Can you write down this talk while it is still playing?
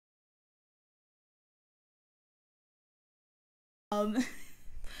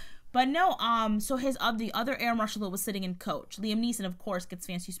But no, so the other air marshal that was sitting in coach, Liam Neeson, of course, gets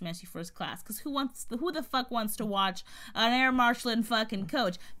fancy smancy first class, because who the fuck wants to watch an air marshal in fucking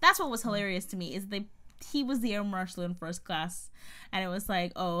coach? That's what was hilarious to me, is he was the air marshal in first class, and it was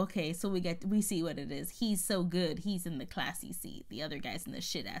like, oh, okay, so we see what it is. He's so good, he's in the classy seat, the other guy's in the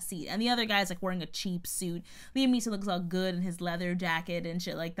shit ass seat, and the other guy's like wearing a cheap suit. Liam Neeson looks all good in his leather jacket and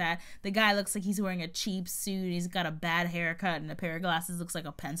shit like that. The guy looks like he's wearing a cheap suit, he's got a bad haircut and a pair of glasses, looks like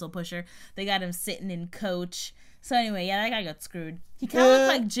a pencil pusher. They got him sitting in coach. So anyway, yeah, that guy got screwed. He kind of looked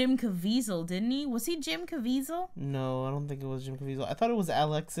like Jim Caviezel, didn't he? Was he Jim Caviezel? No, I don't think it was Jim Caviezel. I thought it was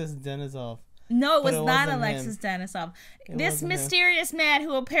Alexis Denisov. No, it was not Alexis Denisov. This mysterious man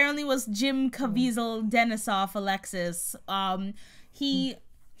who apparently was Jim Caviezel Denisov Alexis. He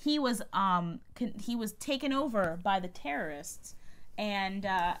was taken over by the terrorists, and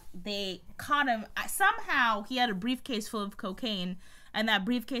they caught him. Somehow he had a briefcase full of cocaine, and that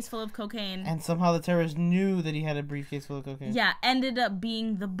briefcase full of cocaine. And somehow the terrorists knew that he had a briefcase full of cocaine. Yeah, ended up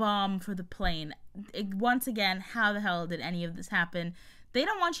being the bomb for the plane. Once again, how the hell did any of this happen? They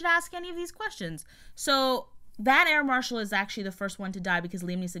don't want you to ask any of these questions. So that air marshal is actually the first one to die because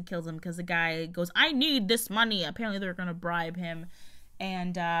Liam Neeson kills him, because the guy goes, I need this money. Apparently they're going to bribe him.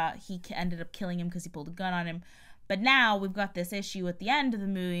 And he ended up killing him because he pulled a gun on him. But now we've got this issue at the end of the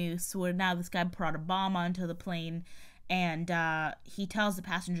movie where now this guy brought a bomb onto the plane. And he tells the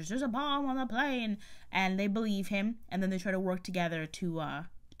passengers, there's a bomb on the plane. And they believe him. And then they try to work together to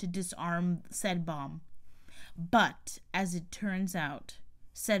disarm said bomb. But, as it turns out,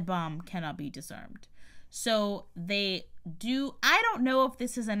 said bomb cannot be disarmed. So, I don't know if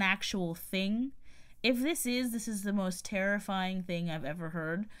this is an actual thing. If this is the most terrifying thing I've ever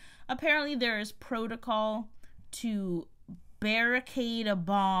heard. Apparently, there is protocol to barricade a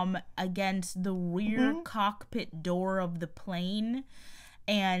bomb against the rear cockpit door of the plane,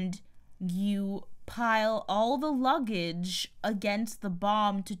 and you pile all the luggage against the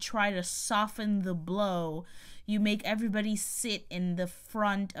bomb to try to soften the blow. You make everybody sit in the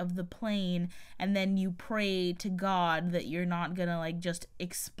front of the plane, and then you pray to God that you're not gonna like just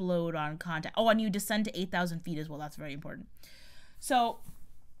explode on contact. Oh, and you descend to 8,000 feet as well. That's very important. So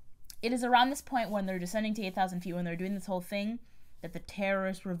it is around this point when they're descending to 8,000 feet, when they're doing this whole thing, that the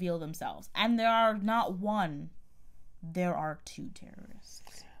terrorists reveal themselves. And there are not one, there are two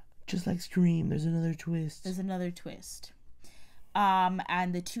terrorists. Just like Scream, there's another twist.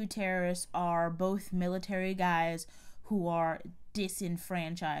 And the two terrorists are both military guys who are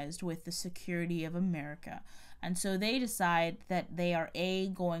disenfranchised with the security of America. And so they decide that they are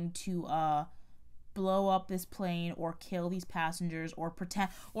going to blow up this plane or kill these passengers or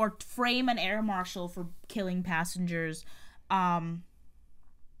frame an air marshal for killing passengers. And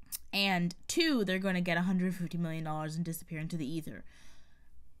two, they're going to get $150 million and disappear into the ether.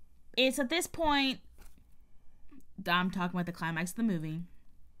 It's at this point, I'm talking about the climax of the movie.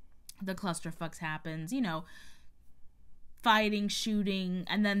 The clusterfucks happens, fighting, shooting,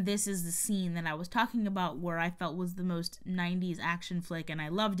 and then this is the scene that I was talking about where I felt was the most 90s action flick, and I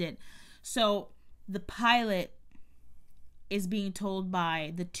loved it. So the pilot is being told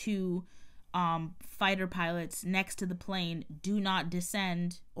by the two fighter pilots next to the plane, do not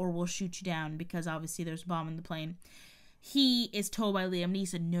descend or we'll shoot you down, because obviously there's a bomb in the plane. He is told by Liam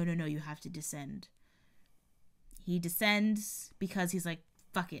Neeson, no, you have to descend. He descends because he's like,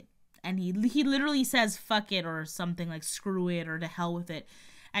 fuck it. And he literally says, fuck it, or something like, screw it, or to hell with it.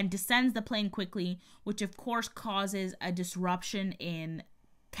 And descends the plane quickly, which of course causes a disruption in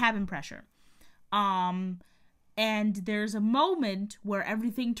cabin pressure. And there's a moment where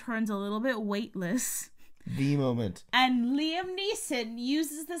everything turns a little bit weightless. The moment. And Liam Neeson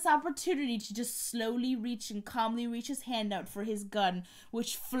uses this opportunity to just slowly reach and calmly reach his hand out for his gun,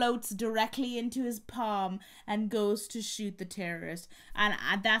 which floats directly into his palm and goes to shoot the terrorist. And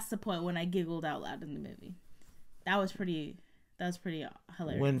that's the point when I giggled out loud in the movie. That was pretty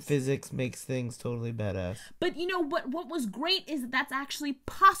hilarious. When physics makes things totally badass. But what was great is that's actually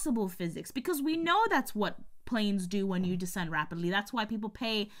possible physics, because we know that's what planes do when you descend rapidly. That's why people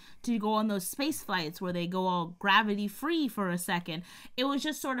pay to go on those space flights where they go all gravity free for a second. It was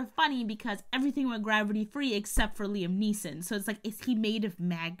just sort of funny because everything went gravity free except for Liam Neeson. So it's like, is he made of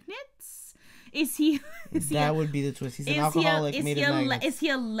magnets? That would be the twist. He's an alcoholic made of magnets. Is he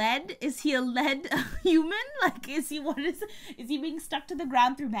a lead human? Like, is he being stuck to the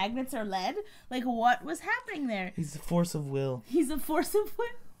ground through magnets or lead? Like, what was happening there? He's a force of will.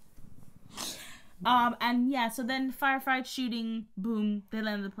 And yeah, so then firefight, shooting, boom, they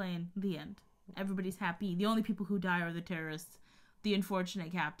land the plane, the end. Everybody's happy. The only people who die are the terrorists. the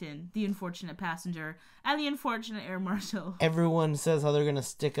unfortunate captain, the unfortunate passenger, and the unfortunate air marshal. Everyone says how they're going to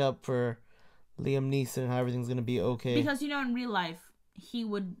stick up for Liam Neeson and how everything's going to be okay. Because, in real life, he's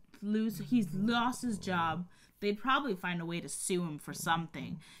lost his job. They'd probably find a way to sue him for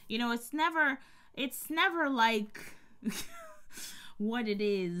something. It's never like what it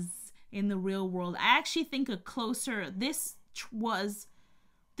is in the real world. I actually think this was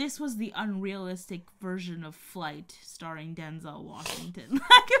the unrealistic version of Flight starring Denzel Washington.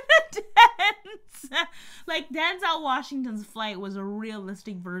 Like Denzel Washington's Flight was a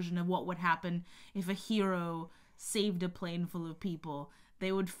realistic version of what would happen if a hero saved a plane full of people.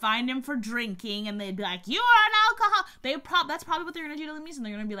 They would find him for drinking, and they'd be like, "You are an alcoholic." That's probably what they're gonna do to Liam Neeson.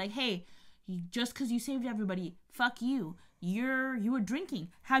 They're gonna be like, "Hey, just because you saved everybody, fuck you. You were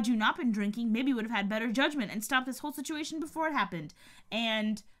drinking. Had you not been drinking, maybe you would have had better judgment and stopped this whole situation before it happened.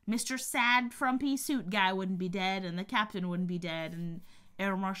 And Mr. Sad Frumpy Suit guy wouldn't be dead, and the captain wouldn't be dead, and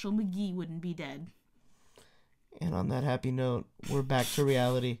Air Marshal McGee wouldn't be dead." And on that happy note, we're back to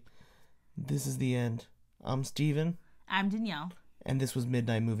reality. This is the end. I'm Steven. I'm Danielle. And this was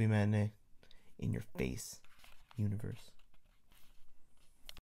Midnight Movie Matinee. In your face, universe.